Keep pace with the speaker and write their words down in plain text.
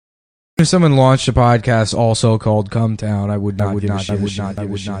If someone launched a podcast also called Come Town, I would not give a shit. I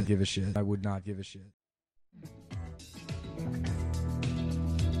would not give a shit.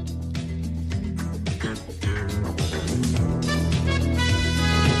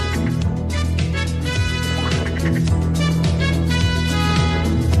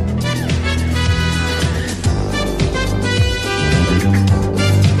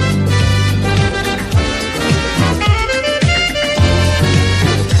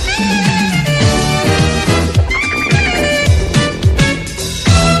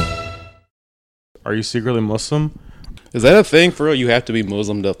 Are you secretly Muslim? Is that a thing for real? You have to be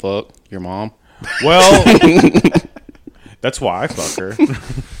Muslim to fuck your mom? Well, that's why I fuck her.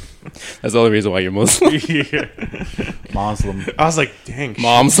 That's the only reason why you're Muslim. Yeah. Muslim. I was like, dang.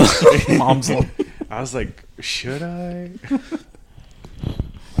 Mom's. Muslim. I was like, should I?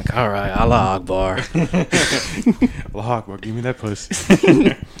 Like, all right, Allah Akbar. Allah Akbar, give me that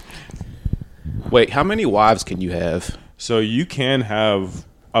pussy. Wait, how many wives can you have? So you can have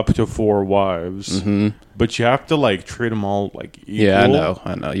up to 4 wives, but you have to like treat them all like equal. Yeah,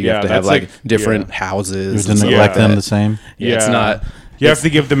 I know. You have to have like different houses. You have to neglect them the same. Yeah, it's not. You have to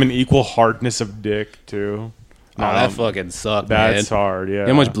give them an equal hardness of dick too. Oh, that fucking sucked, man. That's hard. Yeah. You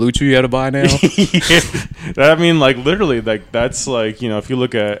know how much Blue Chew you had to buy now? I mean, like literally, like that's like, you know, if you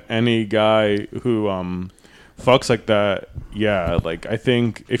look at any guy who fucks like that, yeah, like I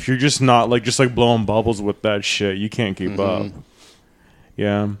think if you're just not like blowing bubbles with that shit, you can't keep up.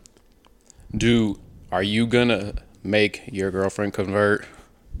 Yeah. Are you gonna make your girlfriend convert?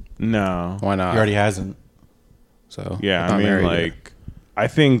 No. Why not? He already hasn't. So yeah, I mean, like, I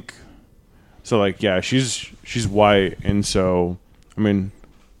think so. Like, yeah, she's white, and so I mean,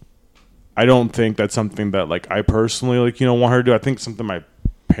 I don't think that's something that like I personally like, you know, want her to do. I think something my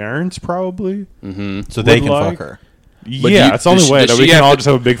parents probably. So they can like. fuck her. Yeah, it's the only way that we can all just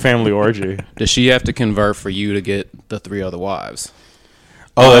have a big family orgy. Does she have to convert for you to get the 3 other wives?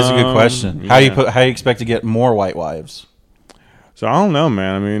 Oh, that's a good question. Yeah. How you expect to get more white wives? So I don't know,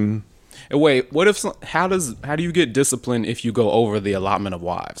 man. I mean, Wait, what if? How do you get disciplined if you go over the allotment of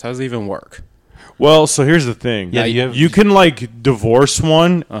wives? How does it even work? well, so here's the thing. Yeah, you can like divorce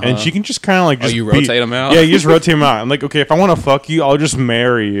one, and she can just kind of like just you rotate them out? Yeah, you just rotate them out. I'm like, okay, if I want to fuck you, I'll just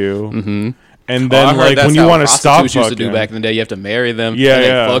marry you. And then I heard like that's when you how want to stop prostitutes used to do fucking, back in the day, you have to marry them, Yeah, and then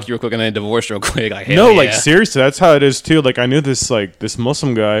yeah. fuck you real quick, and then divorce real quick. Like, hell no, yeah. like seriously, that's how it is too. Like I knew this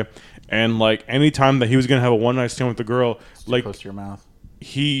Muslim guy, and like anytime that he was gonna have a one night stand with the girl, like Close to your mouth.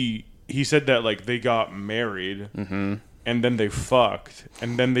 he said that like they got married and then they fucked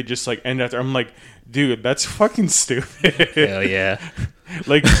and then they just like end after. I'm like, dude, that's fucking stupid. Hell yeah.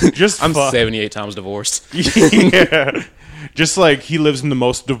 Like just I'm fuck. 78 times divorced. Yeah. Just like he lives in the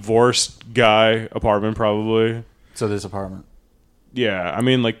most divorced guy apartment probably. So this apartment. Yeah, I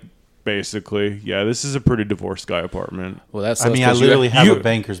mean like basically, yeah, this is a pretty divorced guy apartment. Well, that's. I mean, I literally have a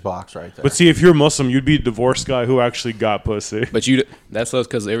banker's box right there. But see, if you're Muslim, you'd be a divorced guy who actually got pussy. But that's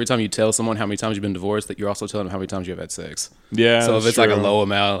because every time you tell someone how many times you've been divorced, that you're also telling them how many times you've had sex. Yeah. So if it's like a low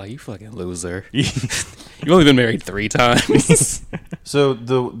amount, like, you fucking loser. You've only been married 3 times. So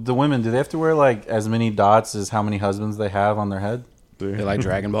the women, do they have to wear like as many dots as how many husbands they have on their head? They're like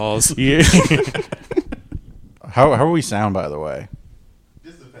Dragon Balls. Yeah. How are we sound, by the way?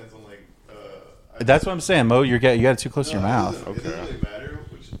 Just depends on like. That's what I'm saying, Mo. You got it too close to your mouth. It doesn't really matter.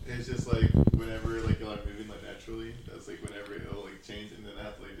 It's just like whenever like y'all are moving like naturally, that's like whenever it'll like change, and then I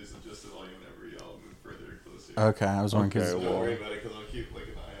have to like just adjust the volume whenever y'all move further closer. Okay, I was wondering. Okay, So well. don't worry about it because I'll keep like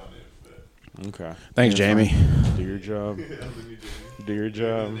an eye on it. But Okay. Thanks, Jamie. Do your job. I'll leave you doing. Do your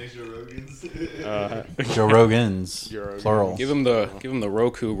job. Next Joe Rogan's. Joe Rogan's, plural. Give him the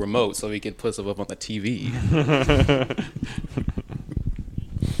Roku remote so he can put stuff up on the TV.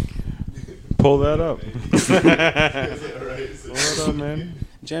 Pull that up. Alright, so Pull that up, man.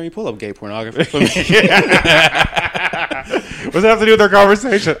 Jamie, pull up gay pornography for me. What's that have to do with our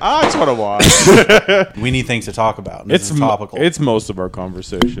conversation? I just want to watch. We need things to talk about. This is topical. It's most of our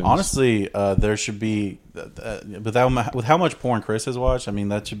conversations. Honestly, there should be, with how much porn Chris has watched. I mean,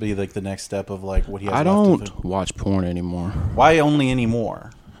 that should be like the next step of like what he has. I left of don't watch porn anymore. Why only anymore?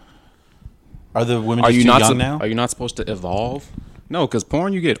 Are the women Are just you too not young now? Are you not supposed to evolve? No, because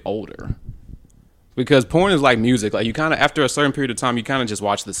porn you get older. Because porn is like music. Like you kind of after a certain period of time, you kind of just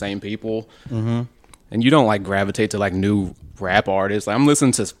watch the same people, and you don't like gravitate to like new rap artists. Like, I'm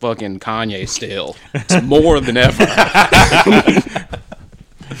listening to fucking Kanye still. It's more than ever.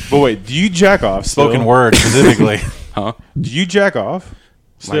 But wait, do you jack off still? Spoken word specifically. Huh? Do you jack off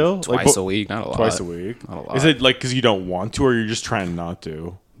still? Like twice a week, not a lot. Twice a week. Not a lot. Is it like because you don't want to, or you're just trying not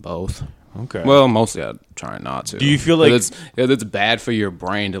to? Both. Okay. Well, mostly I try not to. Do you feel 'Cause like- it's bad for your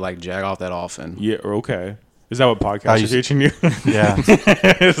brain to like jack off that often? Yeah. Okay. Is that what podcasts are teaching you? Yeah.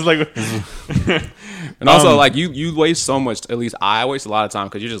 It's like. And also, like you waste so much. At least I waste a lot of time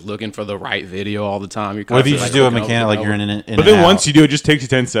because you're just looking for the right video all the time. You're What if you constantly, just do it looking over mechanic, and like you're over. in But then once you do it, just takes you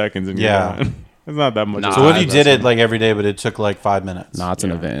 10 seconds and Yeah. you're done. It's not that much. Nah, So what if you that's did it like every day, but it took like 5 minutes? Nah, it's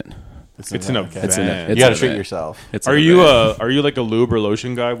an event. It's an event. It's an You You it's got an to treat event. yourself. It's Are an you event. are you like a lube or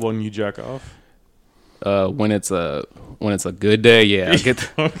lotion guy when you jack off? When it's a good day, yeah. I get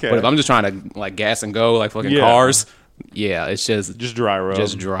Okay. But if I'm just trying to like gas and go like fucking Yeah. cars, yeah, it's just Just dry rub.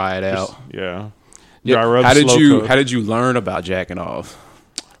 dry it out. Yeah. Yeah, Dry rub. how did slow you cook. how did you learn about jacking off?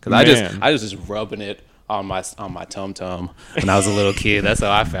 Because Man. I was just rubbing it on my tum tum when I was a little kid. That's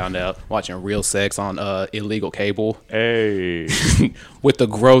how I found out, watching Real Sex on illegal cable Hey. with the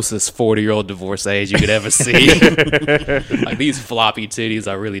grossest 40-year-old divorcees you could ever see. Like these floppy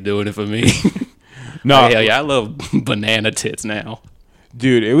titties are really doing it for me. No, Hell yeah, I love banana tits now.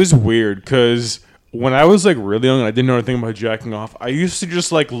 dude, it was weird because when I was like really young and I didn't know anything about jacking off, I used to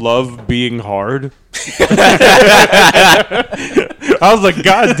just like love being hard. I was like,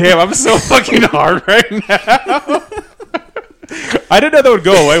 God damn, I'm so fucking hard right now. I didn't know that would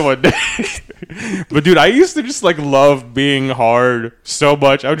go away one day. But dude, I used to just like love being hard so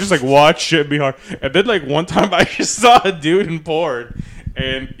much. I would just like watch shit be hard. And then like one time I just saw a dude in porn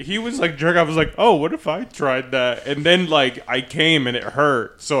and he was like jerk. I was like, oh, what if I tried that? And then like I came and it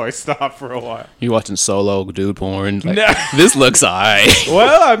hurt, so I stopped for a while. You watching solo dude porn? Like, Nah. this looks alright.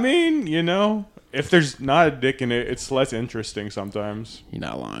 Well, I mean, you know, if there's not a dick in it, it's less interesting sometimes. You're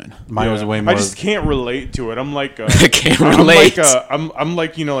not lying. Mine was Yeah. way more. I just can't relate to it. I'm like, I can't I'm relate. like, I'm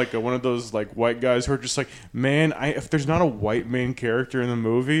like, you know, like one of those like white guys who are just like, man, if there's not a white main character in the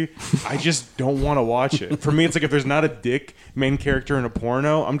movie, I just don't want to watch it. For me, it's like if there's not a dick main character in a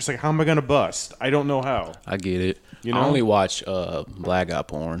porno, I'm just like, how am I gonna bust? I don't know how. I get it. You I know? only watch black guy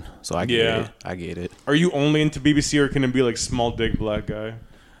porn, so I get Yeah. it. I get it. Are you only into BBC or can it be like small dick black guy?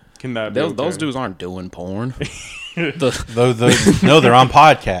 Can that be Those okay? dudes aren't doing porn. No, they're on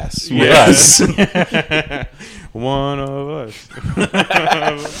podcasts with us. One of us.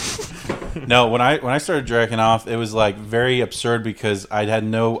 No, when I started jerking off, it was like very absurd because I had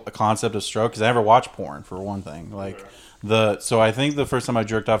no concept of stroke because I never watched porn for one thing. Like so I think the first time I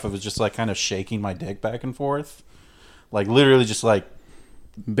jerked off, it was just like kind of shaking my dick back and forth, like literally just like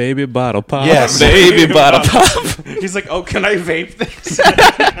Baby bottle pop. Yes. Baby bottle pop. He's like, oh, can I vape this?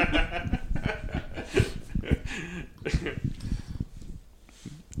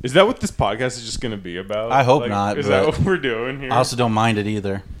 Is that what this podcast is just going to be about? I hope not, Is that but what we're doing here? I also don't mind it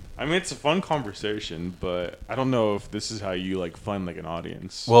either. I mean, it's a fun conversation, but I don't know if this is how you like find like an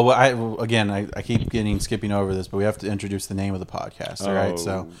audience. Well, I keep skipping over this, but we have to introduce the name of the podcast. All right,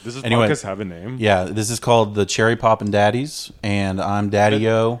 so does this anyway, podcast have a name? yeah, this is called the Cherry Poppin' Daddies, and I'm Daddy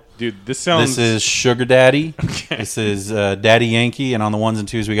O. Dude, this sounds. This is Sugar Daddy. This is Daddy Yankee, and on the ones and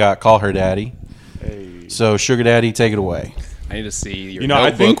twos we got Call Her Daddy. Hey. So Sugar Daddy, take it away. I need to see your You know, I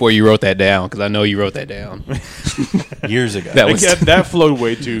notebook think- where you wrote that down because I know you wrote that down. Years ago. That Like, was. yeah, that flowed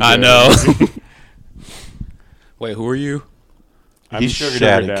way too. I good. know. Wait, who are you? I'm He's Sugar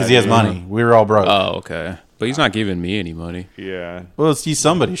Daddy because he has money. We were all broke. Oh, okay. But he's not giving me any money. Yeah, Well, he's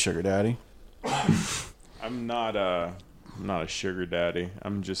somebody's Sugar Daddy. I'm not a sugar daddy.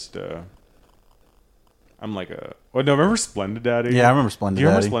 I'm just I'm like a. Well, no, remember Splendid Daddy? Yeah, I remember Splendid Do you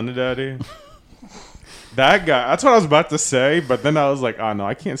remember Daddy. Splendid Daddy? That guy. That's what I was about to say, but then I was like, oh no,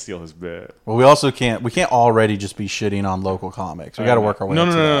 I can't steal his bit. Well, we also can't. We can't already just be shitting on local comics. We got to work our way. No, up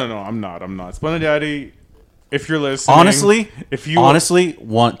no, to no, that. no, no. I'm not. Splendid Daddy. If you're listening, Honestly, if you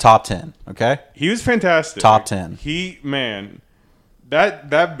want top 10. Okay. he was fantastic. Top 10. He man,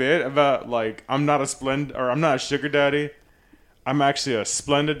 that bit about like I'm not a sugar daddy. I'm actually a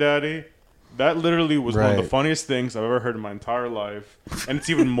splendid daddy. That literally was one of the Right. funniest things I've ever heard in my entire life, and it's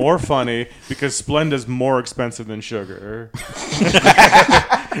even more funny because Splenda is more expensive than sugar.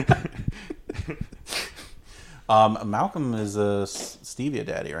 Malcolm is a stevia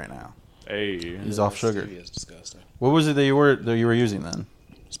daddy right now. Hey, He's off sugar. It's disgusting. What was it that you were using then?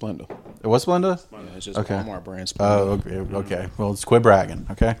 Splenda. It was Splenda? Yeah, it's just Okay. Walmart brand Splenda. Oh, okay. Okay. Well, let's quit bragging.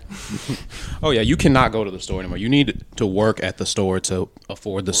 Okay. Oh yeah, you cannot go to the store anymore. You need to work at the store to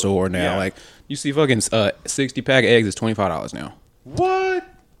afford the store now. Yeah. Like you see, fucking 60-pack eggs is $25 now. what?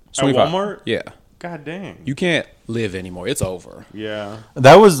 It's At 25. Walmart? Yeah, God dang. you can't live anymore. It's over. Yeah,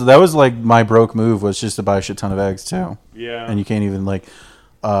 That was like my broke move was just to buy a shit ton of eggs too, yeah. and you can't even like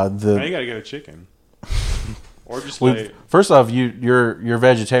now you the. gotta get a chicken, or just Well, like first off, you're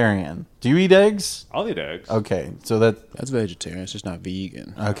vegetarian. Do you eat eggs? I'll eat eggs. Okay, so that That's vegetarian. It's just not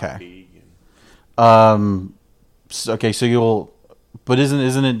vegan. okay. Vegan. Okay, so you'll, but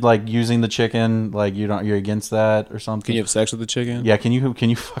isn't it like using the chicken? Like you're against that or something? Can you have sex with the chicken? Yeah, can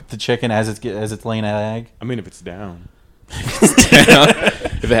you fuck the chicken as it's laying an egg? I mean, if it's down.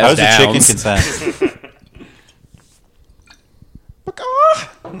 If it How has does the chicken downs. consent?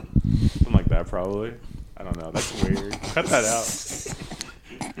 Something like that, probably. I don't know. That's weird. Cut that out.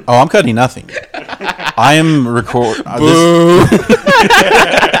 Oh, I'm cutting nothing. I am record.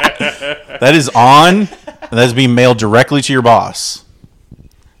 That is on. And that is being mailed directly to your boss.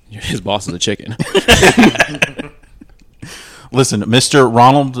 His boss is a chicken. Listen, Mr.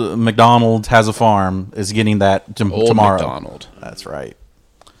 Ronald McDonald has a farm is getting that Old tomorrow. McDonald. That's right.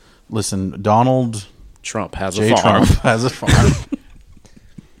 Listen, Donald Trump has J. a farm. Trump has a farm.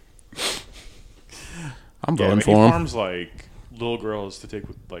 I'm Yeah, voting he for him. farms like little girls to take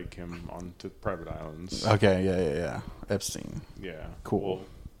with like him onto private islands. Okay, yeah. Epstein. Yeah. Cool. Well,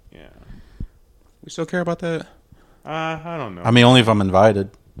 yeah. We still care about that? I don't know. I mean, only if I'm invited.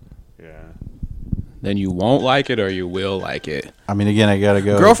 Yeah. Then you won't like it or you will like it. I mean, again, I gotta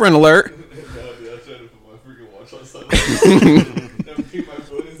go. Girlfriend alert. No, dude, I tried to put my freaking watch on Sunday. And pick my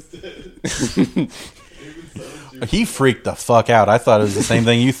phone instead. He freaked the fuck out. I thought it was the same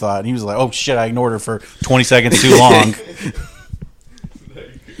thing you thought. He was like, "Oh shit, I ignored her for 20 seconds too long."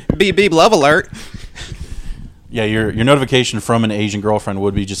 Beep beep love alert. Yeah, your notification from an Asian girlfriend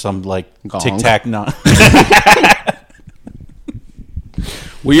would be just some like Gong. tic tac. No.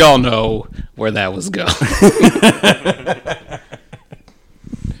 We all know where that was going.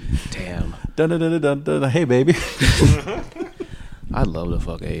 Damn. Dun, dun, dun, dun, dun, dun. Hey, baby. I'd love to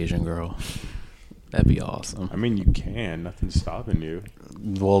fuck an Asian girl. That'd be awesome. I mean, you can. Nothing's stopping you.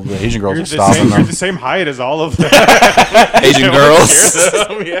 Well, the Asian girls You're are the, stopping same, you're them. the same height as all of them. Asian girls.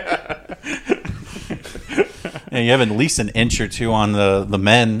 Yeah. Yeah, you have at least an inch or two on the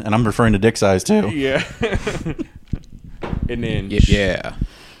men, and I'm referring to dick size too. Yeah. An inch. Yeah.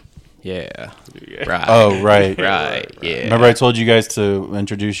 Yeah. Right. Oh, right. Right. Yeah. Remember, I told you guys to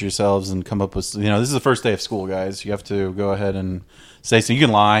introduce yourselves and come up with. This is the first day of school, guys. You have to go ahead and say so. You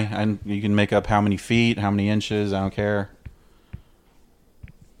can lie and you can make up how many feet, how many inches. I don't care.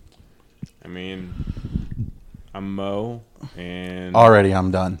 I mean, I'm Mo, and Already,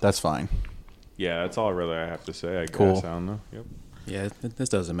 I'm done. That's fine. yeah, that's all really I have to say. I Cool. guess I don't know. Yep. Yeah, this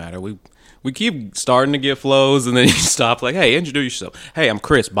doesn't matter. We keep starting to get flows, and then you stop. Like, hey, introduce yourself. Hey, I'm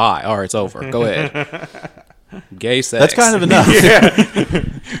Chris. Bye. All right, it's over. Go ahead. Gay sex. That's kind of enough.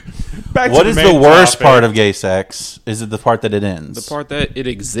 Back What to is the main worst topic. part of gay sex? Is it the part that it ends? the part that it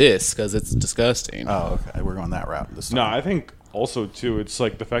exists because it's disgusting. Oh, okay. We're going that route this time. No, I think also too, it's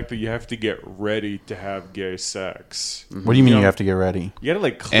like the fact that you have to get ready to have gay sex. What do you mean You you know- have to get ready? You gotta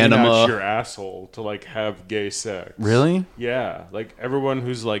like clean Enema. out your asshole to like have gay sex. Really? Yeah, like everyone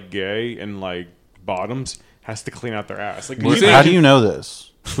who's like gay and like bottoms has to clean out their ass. Like, can Well, you see, How imagine- do you know this?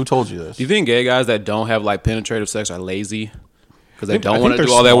 Who told you this? Do you think gay guys that don't have like penetrative sex are lazy because they I don't think want to they're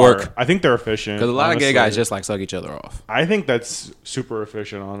do all that smart. work? I think they're efficient. Because a lot of gay honestly. guys just like suck each other off. I think that's super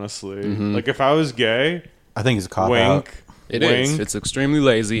efficient, honestly. Mm-hmm. Like if I was gay, I think it's a cop out. wink. It is. wink. It's extremely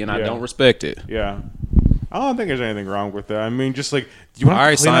lazy, and I Yeah. don't respect it. Yeah. I don't think there's anything wrong with that. I mean, just like, do you want All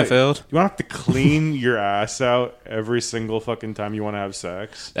right, to clean out- Seinfeld. you want to have to clean your ass out every single fucking time you want to have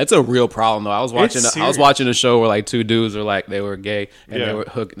sex? That's a real problem, though. I was watching. I was serious. watching a show where like two dudes were like they were gay and Yeah.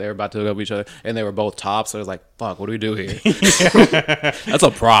 they were about to hook up with each other, and they were both tops. So it was like, fuck, what do we do here? That's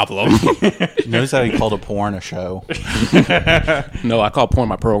a problem. Notice how he called a porn a show. No, I call porn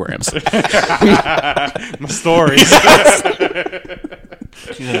my programs. My stories.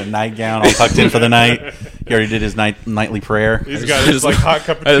 He's in a nightgown, all tucked in for the night. He already did his nightly prayer. He's got his like hot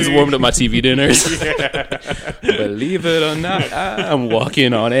cup of tea. I just warmed up my TV dinners. Believe it or not, I'm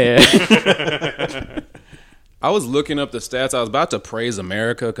walking on air. I was looking up the stats. I was about to praise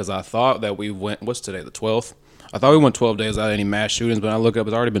America because I thought that we went. What's today? The 12th. I thought we went 12 days without any mass shootings, but I look up,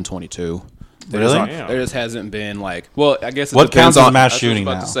 it's already been 22. There Really? just- Damn. There just hasn't been like. Well, I guess it What depends counts as on mass that's what I was shooting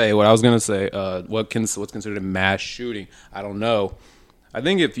about now? to say what I was gonna say. What's considered a mass shooting? I don't know. I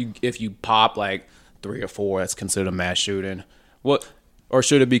think if you pop like 3 or 4, that's considered a mass shooting. What, or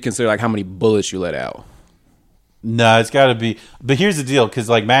should it be considered like how many bullets you let out? No, it's got to be. But here's the deal, because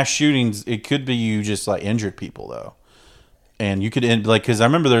like mass shootings, it could be you just like injured people though, and you could end like because I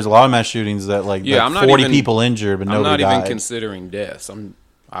remember there's a lot of mass shootings that like, Yeah, like I'm not 40 even- people injured, but I'm nobody not even died. considering deaths.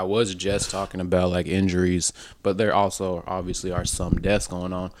 I was just talking about like injuries, but there also obviously are some deaths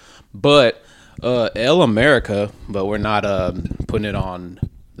going on. But L America, but we're not putting it on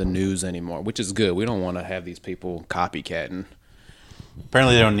the news anymore, which is good. We don't want to have these people copycatting.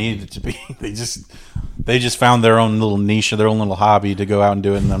 Apparently, they don't need it to be. They just found their own little niche, their own little hobby to go out and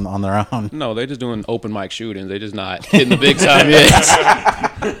do it on their own. No, they're just doing open mic shootings. They're just not hitting the big time yet.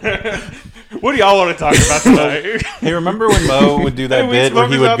 What do y'all want to talk about tonight? Hey, remember when Mo would do that Hey, weed bit where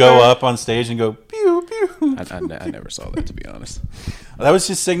he smokers would out go there? up on stage and go pew pew? I never saw that, to be honest. That was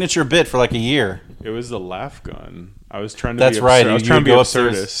his signature bit for like a year. It was the laugh gun. I was trying to That's be right, I was you trying to be go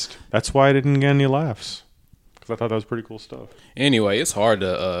upstairs. absurdist. That's why I didn't get any laughs. Because I thought that was pretty cool stuff. Anyway, it's hard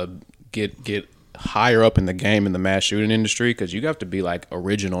to get higher up in the game in the mass shooting industry because you have to be like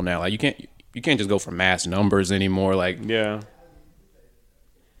original now. Like you can't just go for mass numbers anymore. Like Yeah.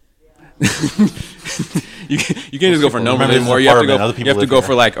 you can't just go for numbers Remember, this is anymore. an You have to apartment. go. Other people You have to live go here.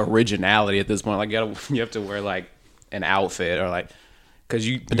 for like originality at this point. Like you have to wear like an outfit or like because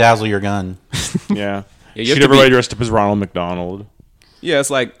you Bedazzle your gun. Yeah. you have Shoot to everybody be- dressed up as Ronald McDonald. yeah. It's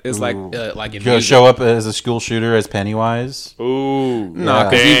like in Go music. show up as a school shooter as Pennywise. Ooh. No,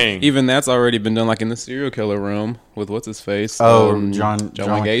 because Dang. even that's already been done, like in the serial killer room with what's his face. John Wayne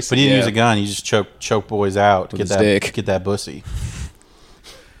Gacy. But he didn't yeah. use a gun. He just choke boys out. With Get his dick. get that bussy.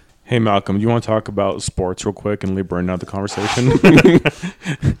 Hey, Malcolm, do you want to talk about sports real quick and leave Brandon out of the conversation?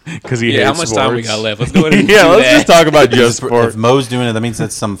 Because he Yeah, how hates much time we sports. got left? Let's go ahead and Yeah, do let's that. just talk about just If sports. Mo's doing it, that means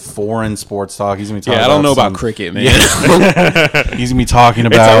that's some foreign sports talk. He's gonna be talking. Yeah, I don't know about some- cricket, man. He's gonna be talking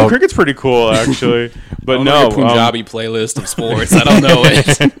It's, about. cricket's pretty cool, actually. But I don't no, know your Punjabi playlist of sports. I don't know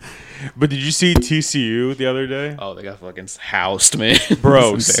it. but did you see TCU the other day? Oh, they got fucking housed, man.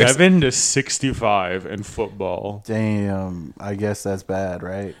 Bro, It's embarrassing. 7-65 in football. Damn, I guess that's bad,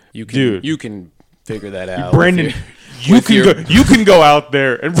 right? You can, Dude. you can figure that out. Brandon, with your- you can go out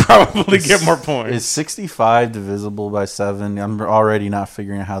there and probably get more Is points. 65 divisible by 7? I'm already not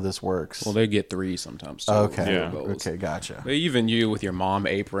figuring out how this works. Well, they get 3 sometimes too. Okay, Yeah. okay, gotcha. But even you with your mom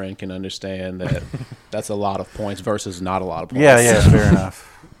apron can understand that that's a lot of points versus not a lot of points. Yeah, fair enough.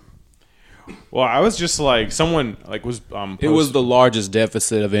 Well, I was just like, someone like was It was the largest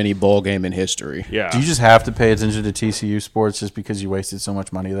deficit of any bowl game in history. yeah. Do you just have to pay attention to TCU sports just because you wasted so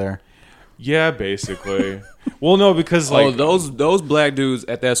much money there? Yeah, basically. Well, no, because like those black dudes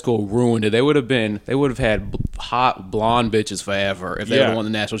at that school ruined it. They would have had hot blonde bitches forever if they would Yeah. have won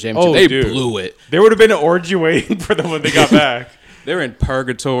the national championship. Oh, They dude. blew it. there would have been an orgy waiting for them when they got back. They're in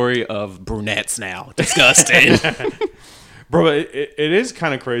purgatory of brunettes now. Disgusting. Bro, it is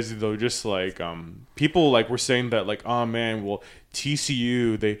kind of crazy though. Just like people like were saying that like, oh man, well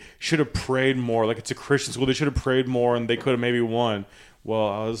TCU they should have prayed more. Like it's a Christian school, they should have prayed more and they could have maybe won. Well,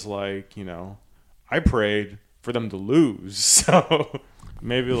 I was like, I prayed for them to lose, so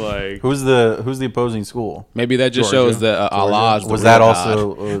maybe like Who's the opposing school? Maybe that just Georgia. shows that Allah's the Was real that God.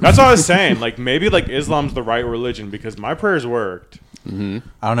 also? that's what I was saying. Like maybe like Islam's the right religion because my prayers worked. I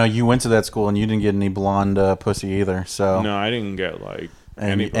don't know. You went to that school and you didn't get any blonde pussy either. So No, I didn't get like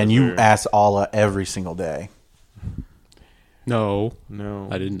any. and you pussy. asked Allah every single day. No, No,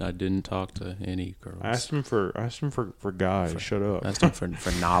 I didn't talk to any girls. I asked him for guys. Shut up. I asked him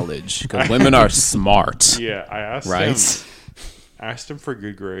for knowledge because women are smart, Yeah, I asked right? him. Asked him for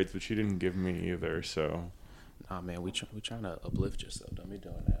good grades, but she didn't give me either. So Nah, man, we trying to uplift yourself. Don't be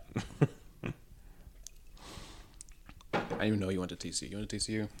doing that. I didn't even know you went to TCU. You went to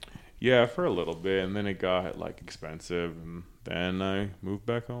TCU? yeah, for a little bit, and then it got like expensive, and then I moved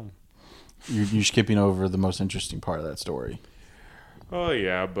back home. You're skipping over the most interesting part of that story. Oh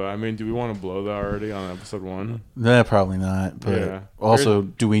yeah, but I mean, do we want to blow that already on episode 1? Nah, probably not. But Yeah. also,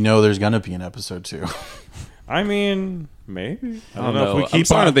 do we know there's gonna be an episode 2? I mean, maybe. I I don't don't know. know. If we keep I'm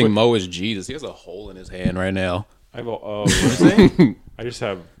starting on, to think Mo is Jesus. He has a hole in his hand right now. I just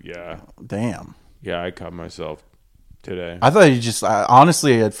have Damn. I cut myself today. I thought you just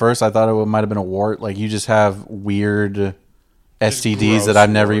honestly at first I thought it might have been a wart. Like you just have weird STDs gross that I've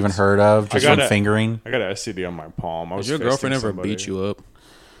never warts. even heard of just got from a- fingering. I got an STD on my palm. I was Has your fisting girlfriend ever somebody. beat you up?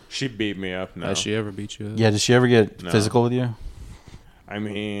 She beat me up. No, Has she ever beat you up? Yeah, did she ever get No. physical with you? I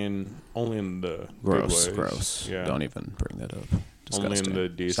mean, only in the Gross, good ways. gross. Yeah, Don't even bring that up. only Disgusting. in the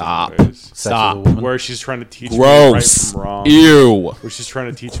decent Stop. ways. Sex Stop. with a woman? Where she's trying to teach me Gross. right from wrong. Ew. Where she's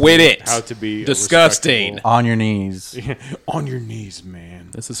trying to teach Quit me it. how to be a Disgusting. respectable- On your knees. on your knees, man.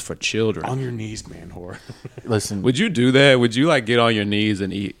 This is for children. On your knees, man, whore. Listen, Would you do that? Would you like get on your knees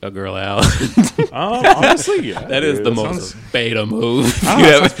and eat a girl out? Honestly, yeah. That is dude. the That most sounds- beta move. Oh, you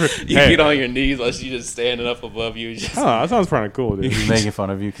that sounds you hey. get on your knees while she's just standing up above you. Just, Oh, that sounds kind of cool, dude. he's making fun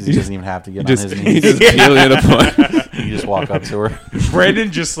of you because he doesn't even have to get just, on his he knees. just peeling it apart. You just walk up to her.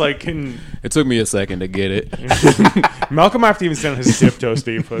 Brandon just like can. It took me a second to get it. Malcolm have to even stand on his tiptoes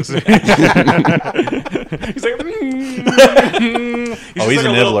to eat pussy. He's like, he's he's like a a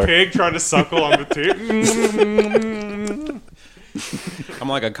little nibbler. pig trying to suckle on the teeth. I'm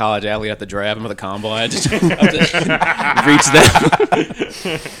like a college athlete at the draft. I'm at the combine. Just reach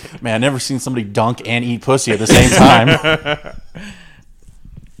that. Man, I've never seen somebody dunk and eat pussy at the same time.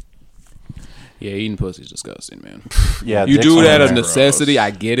 Yeah, eating pussy is disgusting, man. Yeah, You dicks do went that in of there. necessity.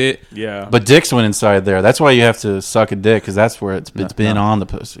 I get it. Yeah. But dicks went inside there. That's why you have to suck a dick, because that's where it's been on the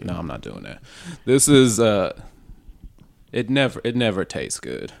pussy. No, I'm not doing that. This is it never tastes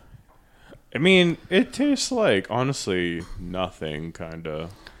good. I mean, it tastes like, honestly, nothing, kind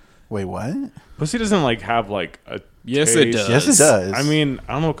of. Wait, what? Pussy doesn't, like, have, like, a Yes, it taste. does. Yes, it does. I mean,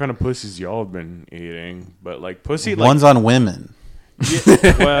 I don't know what kind of pussies y'all have been eating, but, like, pussy, like... One's on women.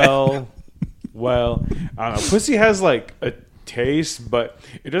 Yeah, well, I don't know. Pussy has like a taste, but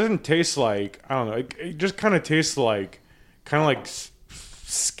it doesn't taste like, I don't know. It just kind of tastes like,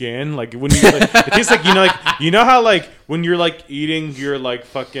 skin. Like when you, like, it tastes like, you know how like when you're like eating your like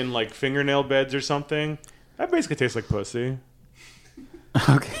fucking like fingernail beds or something. That basically tastes like pussy.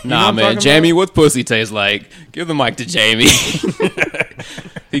 Okay. Nah, I'm man. talking Jamie, what's pussy taste like? Give the mic to Jamie.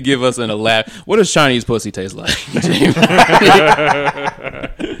 He give us an elaborate. What does Chinese pussy taste like, Jamie?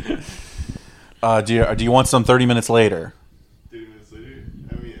 Do you want some 30 minutes later? 30 minutes later.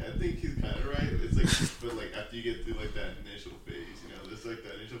 I mean, I think he's kind of right. It's like, but like after you get through like that initial phase, you know, there's like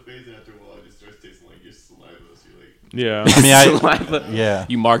that initial phase, and after a while, it just starts tasting like your saliva. So you're like, Yeah. I mean, Saliva. yeah.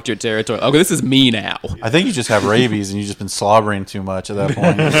 You marked your territory. Okay, this is me now. I think you just have rabies and you've just been slobbering too much at that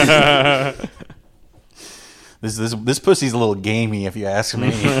point. This pussy's a little gamey, if you ask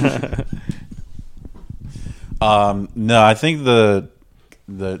me. No, I think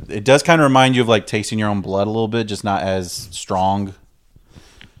it does kind of remind you of like tasting your own blood a little bit, just not as strong.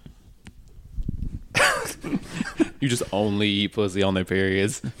 You just only eat pussy on their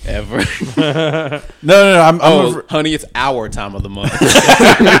periods ever. No. Oh, honey, it's our time of the month.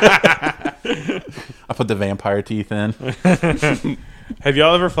 I put the vampire teeth in. Have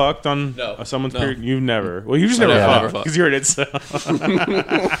y'all ever fucked on No. someone's No. period? You've never. Well, you just I never never fucked fucked. because you're an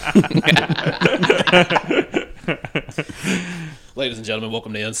incel. Ladies and gentlemen,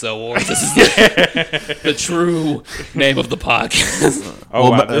 welcome to Incel Wars. This is the true name of the podcast. Oh,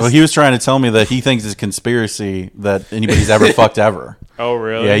 wow. Well, he was trying to tell me that he thinks it's a conspiracy that anybody's ever fucked ever. Oh,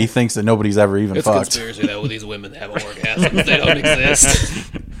 really? Yeah, he thinks that nobody's ever even It's a fucked. conspiracy that with these women that have orgasms, they don't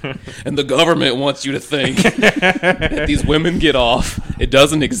exist. And the government wants you to think that these women get off. It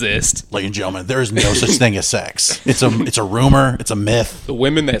doesn't exist. Ladies and gentlemen, there is no such thing as sex. It's a rumor. It's a myth. The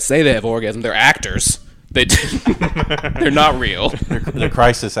women that say they have orgasm, they're actors. They're not real. They're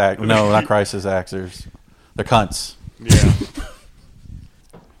crisis act. No, not crisis actors. They're cunts. Yeah.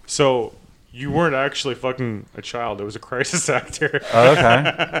 So you weren't actually fucking a child. It was a crisis actor. Oh, okay.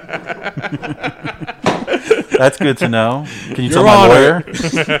 That's good to know. Can you tell Your my Honor.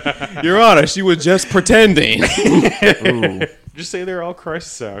 lawyer? Your Honor, she was just pretending. Ooh. Just say they're all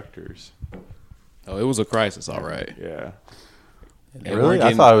crisis actors. Oh, it was a crisis, all right. Yeah. They Really? weren't I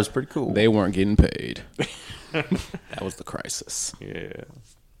getting- thought it was pretty cool. They weren't getting paid. That was the crisis. Yeah.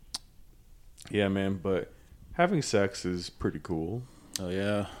 Yeah, man. But having sex is pretty cool. Oh,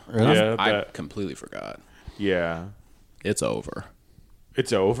 yeah. Really? Yeah. I completely forgot. Yeah. It's over.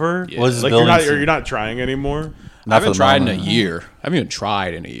 It's over. Yeah. What is this Like you're building not. scene? You're not trying anymore. I Not haven't for the tried in a moment. year. I haven't even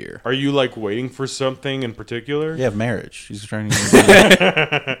tried in a year. Are you like waiting for something in particular? Yeah, marriage. She's trying to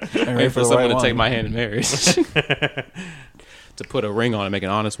Wait for someone to take my hand in marriage. To put a ring on and make an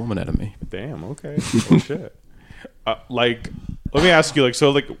honest woman out of me. Damn. Okay. Oh shit. Like, let me ask you. Like,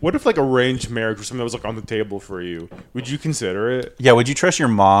 so, like, what if like arranged marriage was something that was like on the table for you? Would you consider it? Yeah, would you trust your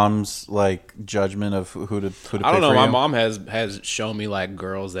mom's like judgment of who to pay I don't know. for My you? mom has shown me like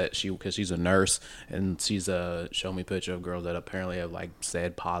girls that because she's a nurse and she's shown me a picture of girls that apparently have like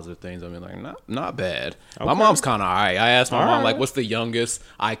said positive things. I mean, like not bad. My mom's kind of alright. I asked my mom like, what's the youngest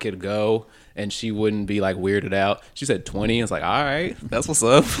I could go, and she wouldn't be like weirded out. She said 20. It's like, all right, that's what's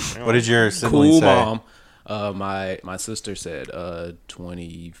up. What did your sibling Cool, say? mom. My sister said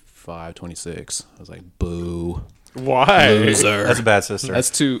 25, 26. I was like, boo, Why? loser. That's a bad sister. That's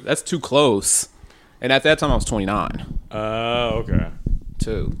too close. And at that time I was 29 Okay.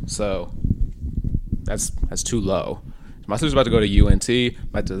 too. So that's too low. My sister's about to go to UNT.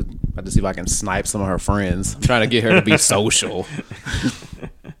 About to see if I can snipe some of her friends. I'm trying to get her to be social.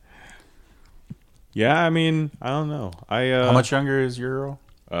 Yeah, I mean, I don't know. How much younger is your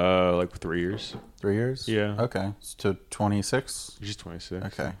girl? Like 3 years. 3 years? Yeah. Okay. To 26? She's 26.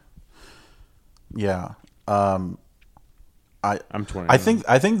 Okay. Yeah. I'm 20. I think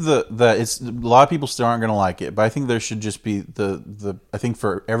the it's a lot of people still aren't going to like it, but I think there should just be I think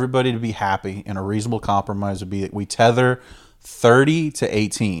for everybody to be happy and a reasonable compromise would be that we tether 30 to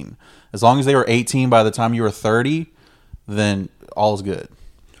 18. As long as they were 18 by the time you were 30, then all's good.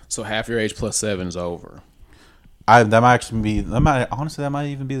 So half your age plus 7 is over. That might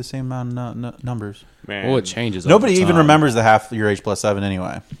even be the same amount of numbers. Man. Well, it changes. Nobody over even time. remembers the half your age plus 7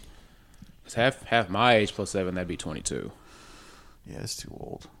 anyway. 'Cause half my age plus 7, that'd be 22. Yeah, it's too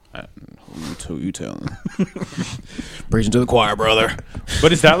old. You telling? Preaching to the choir, brother.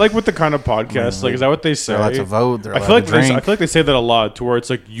 But is that like with the kind of podcast? Like, is that what they say? They're allowed to vote. They're I allowed feel like to drink. I feel like they say that a lot, to where it's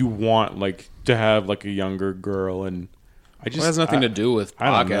like you want like to have like a younger girl, and I just Well, it has nothing to do with I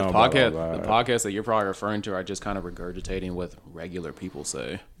don't know podcast. about Podcast. all that. The podcasts that you're probably referring to are just kind of regurgitating what regular people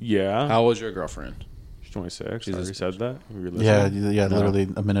say. Yeah. How old is your girlfriend? She's 26. I Jesus. already said that. You were Yeah, listening? yeah, literally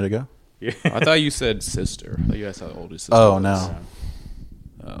a minute ago. Yeah. I thought you said sister. I thought you asked how old his sister Oh, was. no.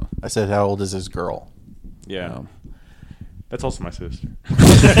 Oh. I said, how old is his girl? Yeah. Um, That's also my sister.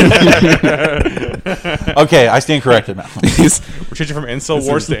 Okay, I stand corrected now. We're changing from incel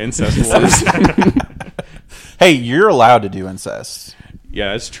wars to incest wars. Hey, you're allowed to do incest.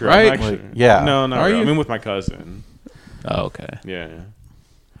 Yeah, that's true. Right? I'm actually, Like, yeah. No, no. Are I you? mean, with my cousin. Oh, okay. Yeah.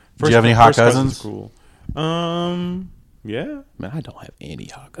 Do you have any hot first cousin's cousins? Cool. Yeah. Man, I don't have any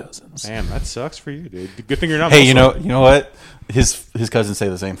hot cousins. Man, that sucks for you, dude. Good thing you're not. Hey, you Muslim. know what? His cousins say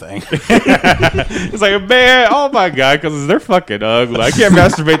the same thing. It's like, man, oh my god, because they're fucking ugly. I can't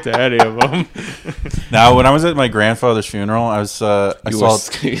masturbate to any of them. Now, when I was at my grandfather's funeral, I saw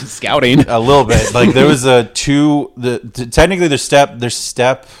Scouting. a little bit. Like there was technically their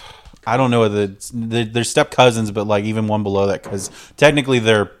step. I don't know they're step cousins, but like even one below that, because technically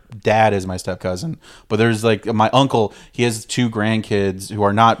their dad is my step cousin. But there's like my uncle. He has 2 grandkids who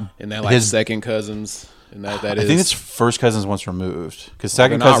are not And they're like second cousins. And that I is. think it's first cousins once removed, because they're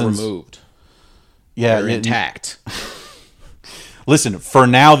second not cousins removed. Yeah, They're intact. Listen, for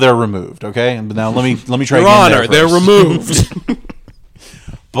now they're removed. Okay, but now let me try. Your again Honor, there they're first. removed.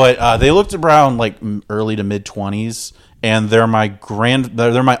 But they looked around like early to mid 20s, and they're my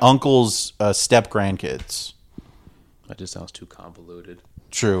uncle's step grandkids. That just sounds too convoluted.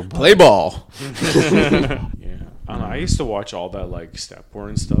 True. Play ball. Yeah, I don't know. I used to watch all that like step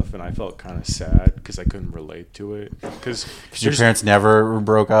porn stuff, and I felt kind of sad because I couldn't relate to it. Because Your parents never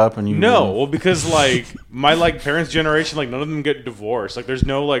broke up, and you no, well, because like my like parents' generation, like none of them get divorced. Like there's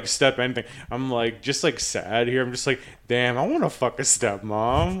no like step anything. I'm like just like sad here. I'm just like, damn, I want to fuck a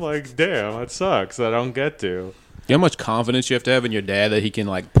stepmom. Like, damn, that sucks. I don't get to. You know how much confidence you have to have in your dad that he can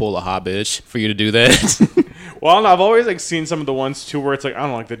like pull a hot bitch for you to do that? Well, I don't know, I've always like seen some of the ones too where it's like I don't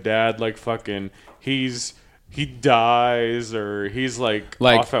know, like the dad like fucking he dies or he's like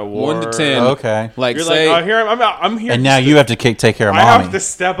off at war. 1 to 10. Okay. Like You're say, like, oh, here I'm here. And now you have to take care of I mommy. have to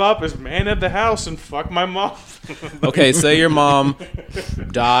step up as man of the house and fuck my mom. okay, say your mom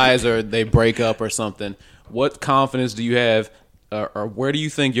dies or they break up or something. What confidence do you have, or where do you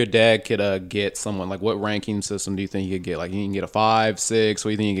think your dad could get someone? Like, what ranking system do you think he could get? Like, you can get a 5, 6. What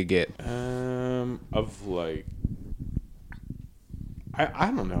do you think he could get? Of like,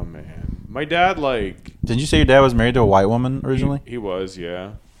 I don't know, man. My dad like Didn't you say your dad was married to a white woman originally? he was,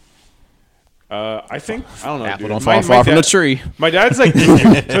 yeah. I think I don't know. Apple dude. don't fall far from the tree. My dad's like, so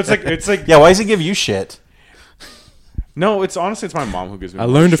it's like Yeah. Why does he give you shit? no. It's honestly it's my mom who gives me. I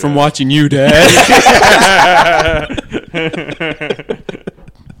more learned it from shit. watching you, Dad.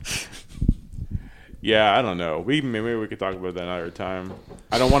 Yeah, I don't know. Maybe we could talk about that another time.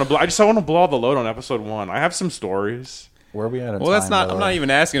 I don't want to. I just don't want to blow all the load on episode 1. I have some stories. Where are we at? Well, that's not. I'm not even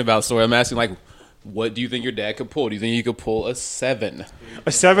asking about story. I'm asking like, what do you think your dad could pull? Do you think he could pull a 7?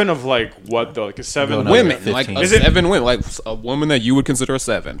 A 7 of like what though? Like a 7 No, of no, Women, 15. like a Is it- 7 women, like a woman that you would consider a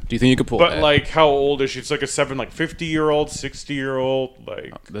 7. Do you think you could pull But that? like, how old is she? It's like a 7, like 50-year-old, 60-year-old,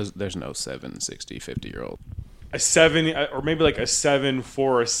 like There's no 7, 60, 50-year-old. a 7, or maybe like a 7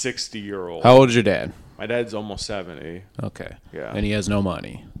 for a 60-year-old. How old is your dad? My dad's almost 70. Okay. Yeah. And he has no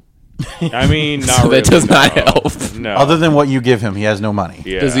money. I mean, not So that really, does not no. help. No. Other than what you give him, he has no money.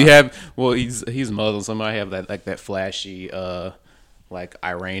 yeah. Does he have? Well, he's Muslim. So he might have that like that flashy, like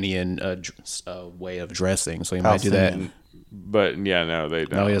Iranian way of dressing. So he might do that. Palestinian. But yeah, no, they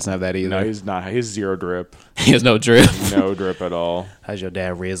don't. No, he doesn't have that either. No, he's not. He's 0 drip. He has no drip. No drip at all. How's your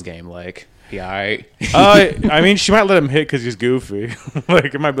dad Riz game like? He all right? I mean, she might let him hit because he's goofy.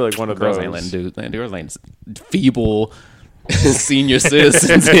 Like it might be like one of Girls those. ain't letting dudes. Girls ain't feeble senior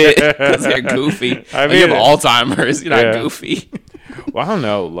citizens hit because they're goofy. I Like, you have mean- Alzheimer's. You're not Yeah. goofy. Well, I don't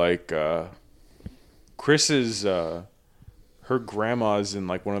know. Like Chris's her her grandma's in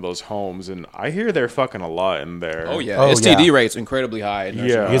like one of those homes, and I hear they're fucking a lot in there. Oh yeah, Oh, STD yeah. rates incredibly high. In nursing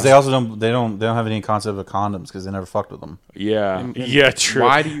Yeah. Because they also don't have any concept of condoms because they never fucked with them. Yeah, yeah, true.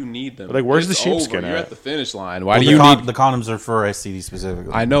 Why do you need them? Like, where's the It's sheepskin over. You're at? at the finish line. Why Well, do the you need? the condoms are for STD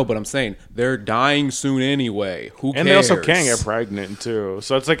specifically. I know, but I'm saying they're dying soon anyway. Who cares? And they also can get pregnant too,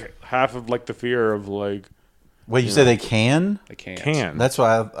 so it's like half of like the fear of like Wait, you say they can? They can't. can. That's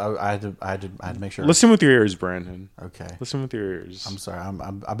why I had to make sure. Listen with your ears, Brandon. Okay. Listen with your ears. I'm sorry.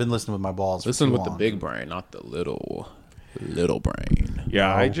 I've been listening with my balls. Listen for too with the long. big brain, not the little brain.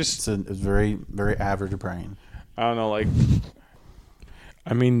 Yeah, I No, just it's very very average brain. I don't know, like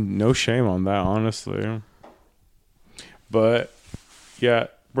I mean, no shame on that, honestly. But yeah,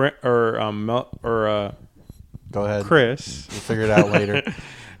 Brent or Mel or Go ahead, Chris. We'll figure it out later.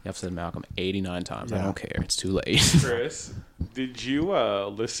 I've said Malcolm 89 times. I Yeah. don't care. It's too late. Chris, did you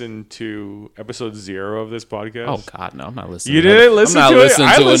listen to episode 0 of this podcast? Oh God, no! I'm not listening. You to didn't that. listen I'm to not it? listening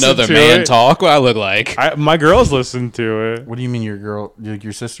I to listened another to man it. talk. What I look like? My girls listened to it. What do you mean, your girl,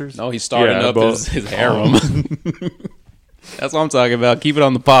 your sisters? No, he's starting Yeah, up both. his harem. That's what I'm talking about. Keep it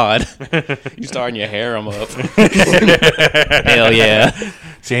on the pod. You starting your harem up? Hell yeah!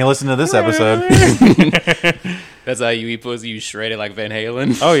 She ain't listening to this episode. That's how you eat pussy. You shred it like Van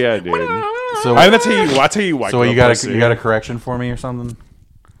Halen. Oh yeah, dude. So, I'll tell you why. so you got a correction for me or something?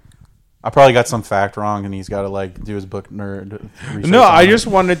 I probably got some fact wrong, and he's got to like do his book nerd. research No, on I it. just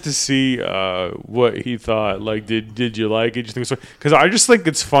wanted to see what he thought. Like, did you like it? Did you think so? Because I just think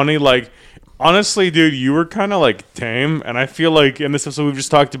it's funny. Like, honestly, dude, you were kind of like tame, and I feel like in this episode we've just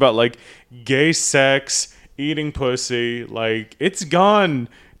talked about like gay sex, eating pussy. Like, it's gone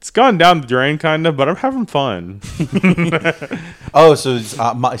down the drain, kind of. But I'm having fun. Oh, so it's,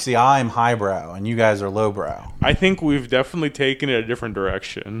 see, I'm highbrow, and you guys are lowbrow. I think we've definitely taken it a different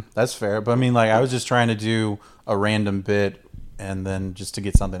direction. That's fair, but I mean, like, I was just trying to do a random bit, and then just to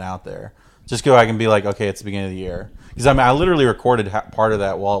get something out there, just so I can be like, okay, it's the beginning of the year. Because I mean, I literally recorded part of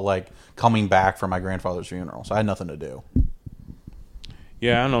that while like coming back from my grandfather's funeral, so I had nothing to do.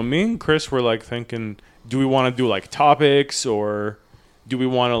 Yeah, I don't know. Me and Chris were like thinking, do we want to do like topics or do we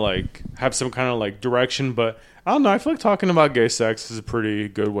want to like have some kind of like direction? But I don't know. I feel like talking about gay sex is a pretty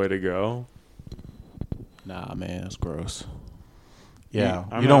good way to go. Nah, man, it's gross. Yeah,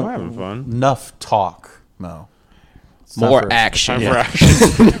 I'm you don't having fun. enough talk. No, It's time More for- action. Time for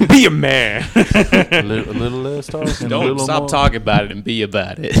action. Be a man. a little less talk. And a Don't little stop more. talking about it and be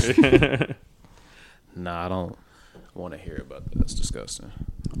about it. Nah, I don't want to hear about that. That's disgusting.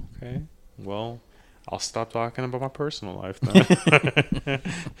 Okay. Well, I'll stop talking about my personal life then.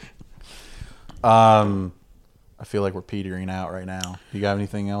 I feel like we're petering out right now. You got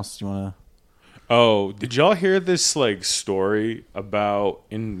anything else you want Oh, did y'all hear this like story about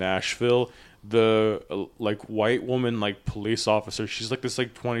in Nashville? The like white woman like police officer, she's like this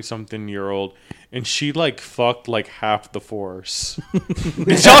like 20-something-year-old, and she like fucked like half the force.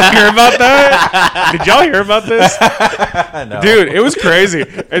 Did y'all hear about that? Did y'all hear about this? to? No. Dude, it was crazy.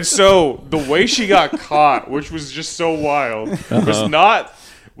 And so the way she got caught, which was just so wild,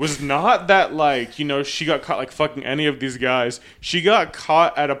 was not that like, you know, she got caught like fucking any of these guys. She got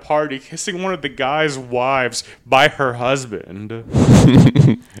caught at a party kissing one of the guys' wives by her husband.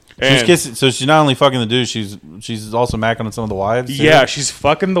 She's kissing, so she's not only fucking the dude, she's also macking on some of the wives. too? Yeah, she's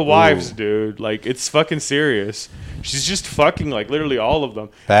fucking the wives, Ooh. dude. Like, it's fucking serious. She's just fucking like literally all of them.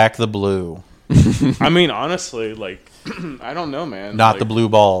 Back the blue, I mean, honestly, like, I don't know, man. not Like, the blue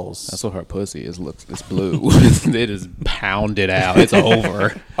balls. That's what her pussy is. Looks, it's blue. It is pounded out. It's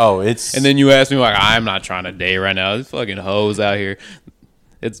over. Oh, it's And then you ask me like, I'm not trying to date right now. There's fucking hoes out here.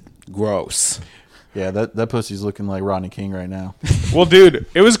 It's gross. yeah, that pussy's looking like Rodney King right now. Well, dude,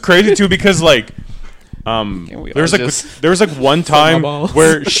 it was crazy too because like, we there was all like just there was like one time balls?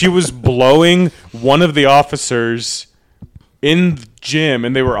 where she was blowing one of the officers in the gym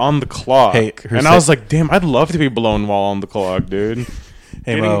and they were on the clock. Hey, her and I was like, damn, I'd love to be blown while on the clock, dude.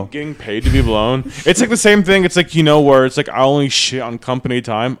 Hey Mo, Getting paid to be blown. It's like the same thing. It's like, you know, where it's like I only shit on company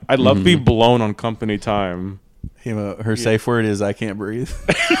time. I'd love to be blown on company time. hey Mo, her safe word is I can't breathe.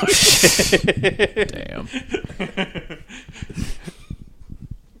 Damn.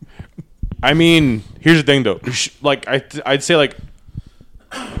 I mean, here's the thing though. Like I'd say like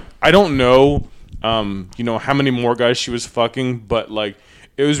I don't know you know how many more guys she was fucking, but like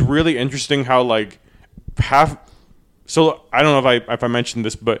it was really interesting how like half. So I don't know if I mentioned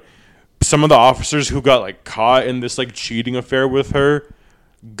this, but some of the officers who got like caught in this like cheating affair with her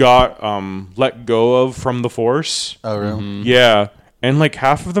got let go of from the force. Oh, really? Yeah, and like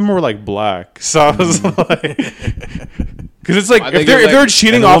half of them were like black. So I was like, because it's like Why'd if they get they're let-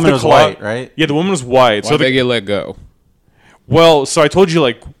 cheating And the off woman the was clock, white, right? Yeah, the woman was white. Why'd So they get let go? Well, so I told you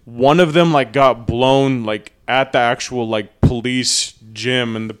like one of them like got blown like at the actual like police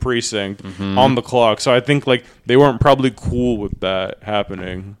gym in the precinct on the clock. So I think like they weren't probably cool with that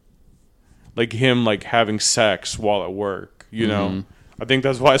happening. Like him like having sex while at work, you know. I think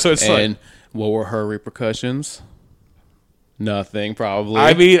that's why. So it's And like, what were her repercussions? Nothing, probably.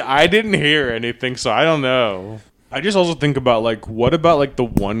 I mean, I didn't hear anything, so I don't know. I just also think about like, what about like the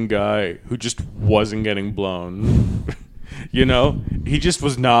one guy who just wasn't getting blown? You know, he just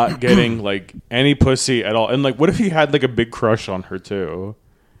was not getting like any pussy at all. And like, what if he had like a big crush on her too?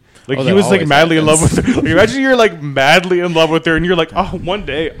 Like Oh, he that was like always madly in love happens. with her. Like, imagine you're like madly in love with her, and you're like, oh, one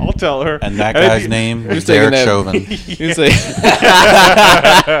day I'll tell her. And that then guy's you- name is Who's taking Derek that- Chauvin. You say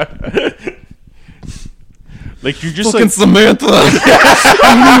like you just fucking like Samantha.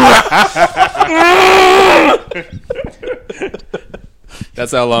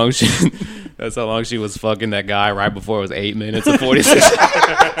 That's how long she. That's how long she was fucking that guy right before it was 8 minutes and 46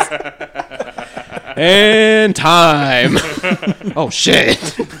 seconds. And time. Oh shit.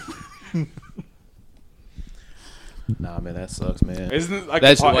 Nah, man, that sucks, man. isn't like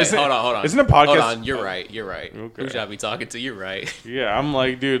That's a po- wait, isn't- hold on. Isn't a podcast? Hold on, you're right. You're right. Okay. Who should I be talking to? You're right. Yeah, I'm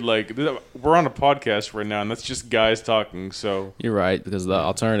like, dude, like we're on a podcast right now, and that's just guys talking. So You're right because the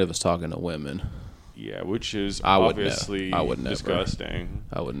alternative is talking to women. yeah, which is I would obviously I would never. disgusting,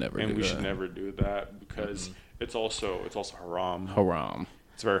 I would never and do we that. should never do that because it's also haram. Haram.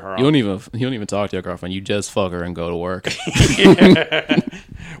 It's very haram. You don't even talk to your girlfriend. You just fuck her and go to work.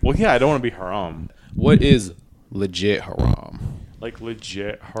 Well, yeah, I don't want to be haram. What is legit haram? Like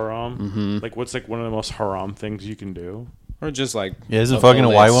legit haram. Like what's like one of the most haram things you can do? Or just like Yeah, isn't of fucking a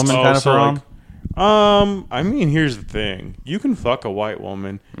white list? woman Oh, kind of so, haram? like, I mean, here's the thing: you can fuck a white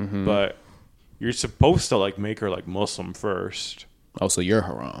woman, but you're supposed to like make her like Muslim first. Oh, so you're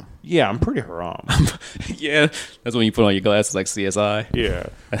haram. Yeah, I'm pretty haram. Yeah, that's when you put on your glasses like CSI. Yeah.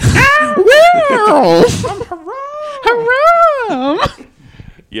 Haram.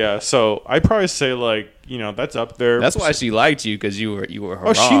 Yeah, so I'd probably say like, you know, that's up there. That's why she liked you because you were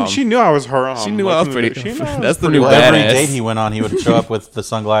haram. Oh, she knew I was haram. She knew Like, I was from pretty. the- she knew I was That's the pretty new Well, every badass. date he went on, he would show up with the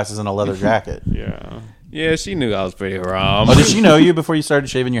sunglasses and a leather jacket. Yeah. Yeah, she knew I was pretty haram. Oh, did she know you before you started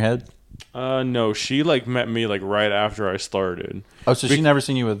shaving your head? No, she like met me like right after I started. Oh, so she never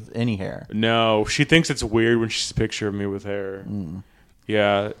seen you with any hair. No, she thinks it's weird when she sees a picture of me with hair.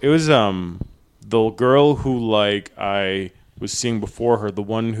 Yeah, it was the girl who like I was seeing before her, the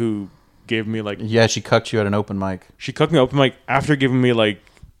one who gave me like Yeah, she cucked you at an open mic. she cooked me open like after giving me like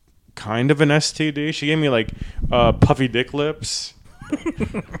kind of an STD. She gave me like puffy dick lips.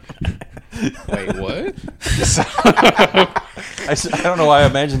 Wait, what? I don't know why I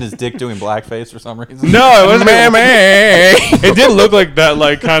imagined his dick doing blackface for some reason. No, it wasn't. It did look like that,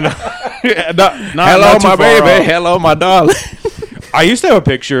 like kind of. not Hello, not too my far baby. off. Hello, my darling. I used to have a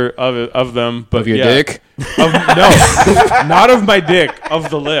picture of them, but Of your yeah. dick? No, not of my dick. Of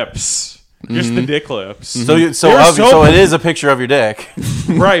the lips, just the dick lips. So They were so it is a picture of your dick.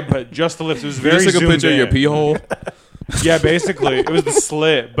 right, but just the lips. It was very Just took a zoomed picture of your in. pee hole. Yeah, basically, it was the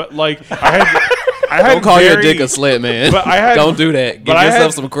slit. But like, I had Don't call your very- dick a slit, man. But I had- Don't do that. Give but I yourself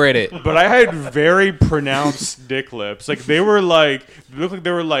had- some credit. But I had very pronounced dick lips. Like they were like, they looked like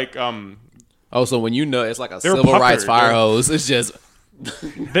they were like Oh, so when you know it's like a They were civil rights puckered. fire hose, it's just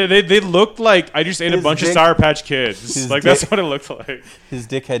They looked like I just ate a His bunch of dick- Sour Patch Kids. his Like that's dick- what it looked like. His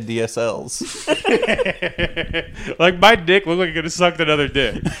dick had DSLs. Like my dick looked like it could have sucked another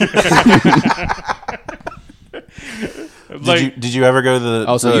dick. Like Did you ever go to the,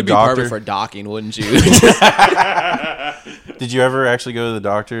 oh, so to the you'd be doctor? perfect for docking, wouldn't you? Did you ever actually go to the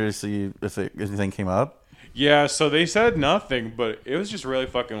doctor to see if anything came up? yeah, so they said nothing, but it was just really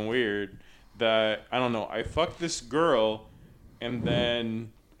fucking weird that I don't know. I fucked this girl, and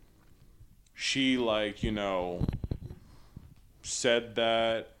then she like said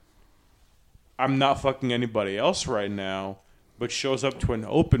that I'm not fucking anybody else right now, but shows up to an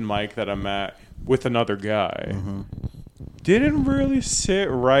open mic that I'm at with another guy. Didn't really sit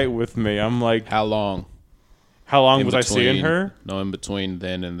right with me. I'm like, How long? how long In was I seeing between- her? No, in between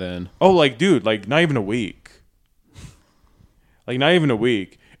then and then. Oh, like, dude, like, not even a week. Like, not even a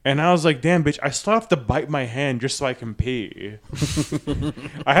week. And I was like, damn, bitch, I still have to bite my hand just so I can pee.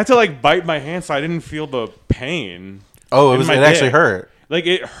 I had to, like, bite my hand so I didn't feel the pain. Oh, in it my actually dick. hurt. Like,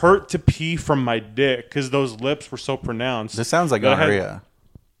 it hurt to pee from my dick because those lips were so pronounced. This sounds like that I had- gonorrhea.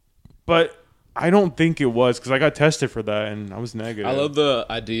 But I don't think it was because I got tested for that and I was negative. I love the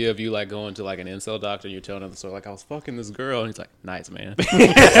idea of you like going to like an incel doctor and you're telling him the story like I was fucking this girl and he's like, nice man.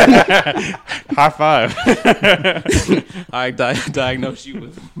 High five. I diagnosed you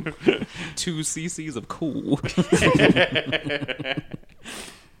with 2 cc's of cool.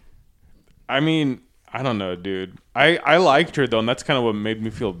 I mean, I don't know, dude. I liked her though, and that's kind of what made me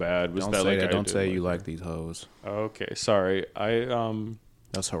feel bad. Was Don't that say like that. I Don't did say you like these hoes. Okay, sorry.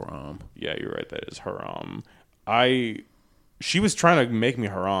 That's haram. Yeah, you're right. That is haram. She was trying to make me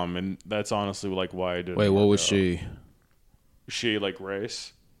haram, and that's honestly like why I did. Wait, what was she? She like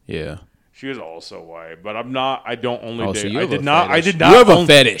race. Yeah. She was also white, but I'm not. I don't only Oh, date. so you I have did a not. I fetish. did not. You have a only-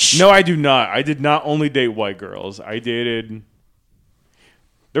 fetish. No, I do not. I did not only date white girls. I dated.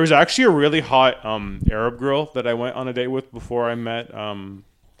 There was actually a really hot Arab girl that I went on a date with before I met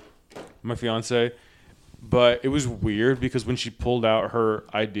my fiance. But it was weird because when she pulled out her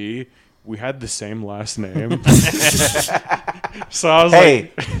ID, we had the same last name. So I was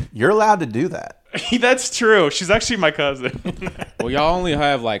Hey, you're allowed to do that. like, that's true. She's actually my cousin. Well, y'all only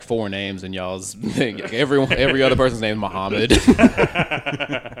have like 4 names in y'all's thing. Like, every other person's name is Muhammad.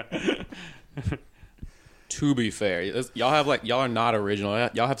 To be fair, y'all have like y'all are not original.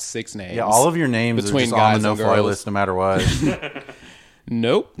 Y'all have 6 names. Yeah, all of your names are Between just on the guys and no-fly girls. list no matter what.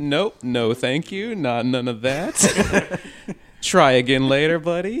 Nope, no, thank you. None of that. Try again later,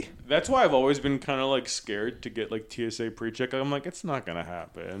 buddy. That's why I've always been kind of like scared to get like TSA pre-check. I'm like, it's not gonna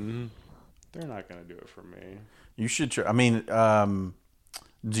happen. They're not gonna do it for me. You should try. I mean,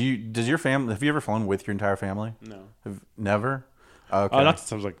 does your family, have you ever flown with your entire family? No. Never? Okay. Not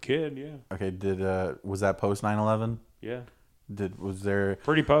since I was like a kid. Yeah. Okay, was that post 9/11? Yeah. Was there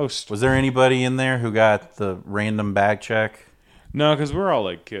Pretty post. anybody in there who got the random bag check? No, because we were all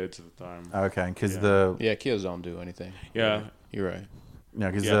like kids at the time. Okay, because Yeah. Yeah, kids don't do anything. Yeah. You're right.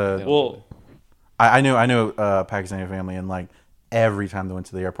 Yeah. Well, I know a Pakistani family, and like every time they went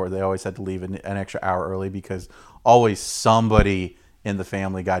to the airport, they always had to leave an extra hour early because always somebody in the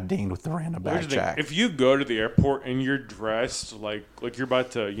family got dinged with the random here's bag the thing. check. If you go to the airport and you're dressed like you're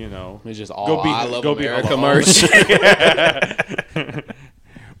about to, It's just all I Love America hello. merch.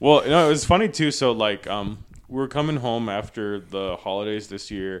 Well, no, it was funny too. So like, we were coming home after the holidays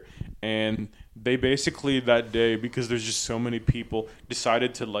this year, and they basically that day, because there's just so many people,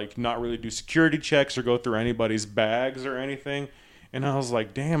 decided to like not really do security checks or go through anybody's bags or anything. And I was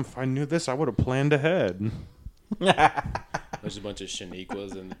like, damn, if I knew this, I would have planned ahead. There's a bunch of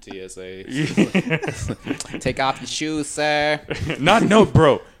Shaniquas in the TSA. Take off your shoes, sir.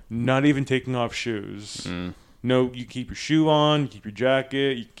 Bro, not even taking off shoes. No, you keep your shoe on, you keep your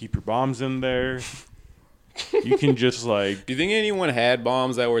jacket, you keep your bombs in there. You can just like. Do you think anyone had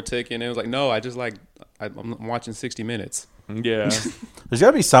bombs that were ticking? It was like, no, I'm watching 60 Minutes. Yeah. There's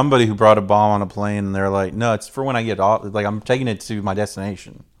got to be somebody who brought a bomb on a plane, and they're like, "No, it's for when I get off. Like I'm taking it to my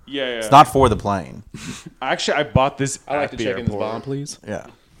destination. Yeah. It's not for the plane." Actually, I bought this. I like at to the check in this airport. bomb, please. Yeah.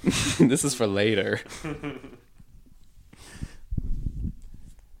 This is for later.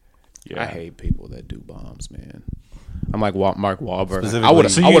 Yeah. I hate people that do bombs, man. I'm like Mark Wahlberg. Specifically- I would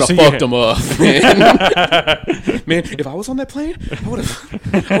have So you- fucked him up, man. Man, if I was on that plane, I would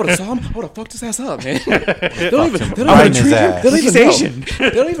have saw him. I would have fucked his ass up, man. They don't even Right in his treat him. ass. They don't He's even know. Asian. They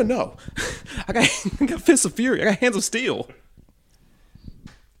don't even know. I got fists of fury. I got hands of steel.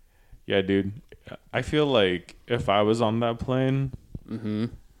 Yeah, dude. I feel like if I was on that plane,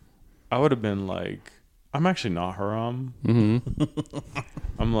 I would have been like, I'm actually not haram.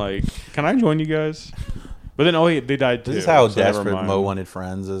 I'm like, can I join you guys? But then, they died too. This is how so never desperate mind. Mo wanted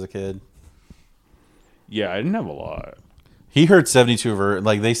friends as a kid. Yeah, I didn't have a lot. He heard 72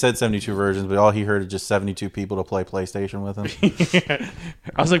 like they said 72 versions, but all he heard is just 72 people to play PlayStation with him.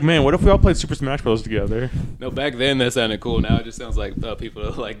 I was like, man, what if we all played Super Smash Bros. Together? No, back then that sounded cool. Now it just sounds like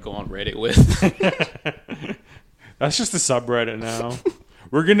people to like go on Reddit with. That's just a subreddit now.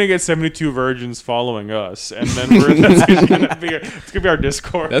 We're gonna get 72 virgins following us, and then it's gonna be our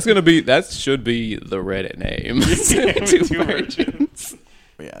Discord. That should be the Reddit name. 72 virgins.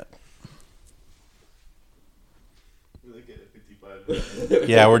 Yeah. We're like at 55.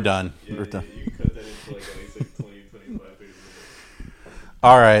 Yeah, we're done. Yeah, We're done. you can cut that into like at least like 20, 25 pages.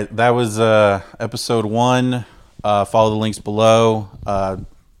 All right, that was episode 1. Follow the links below.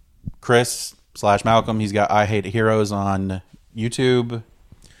 Chris/Malcolm, he's got I Hate Heroes on YouTube,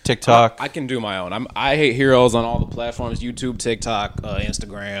 TikTok. I can do my own. I Hate Heroes on all the platforms: YouTube, TikTok,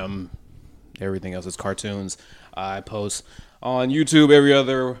 Instagram, everything else is cartoons. I post on YouTube every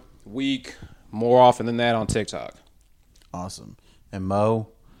other week, more often than that on TikTok. Awesome. And Mo,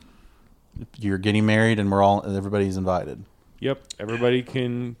 you're getting married, and everybody's invited. Yep, everybody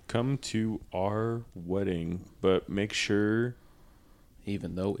can come to our wedding, but make sure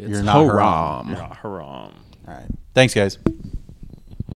Even though it's You're not haram. you're not haram. All right. Thanks, guys.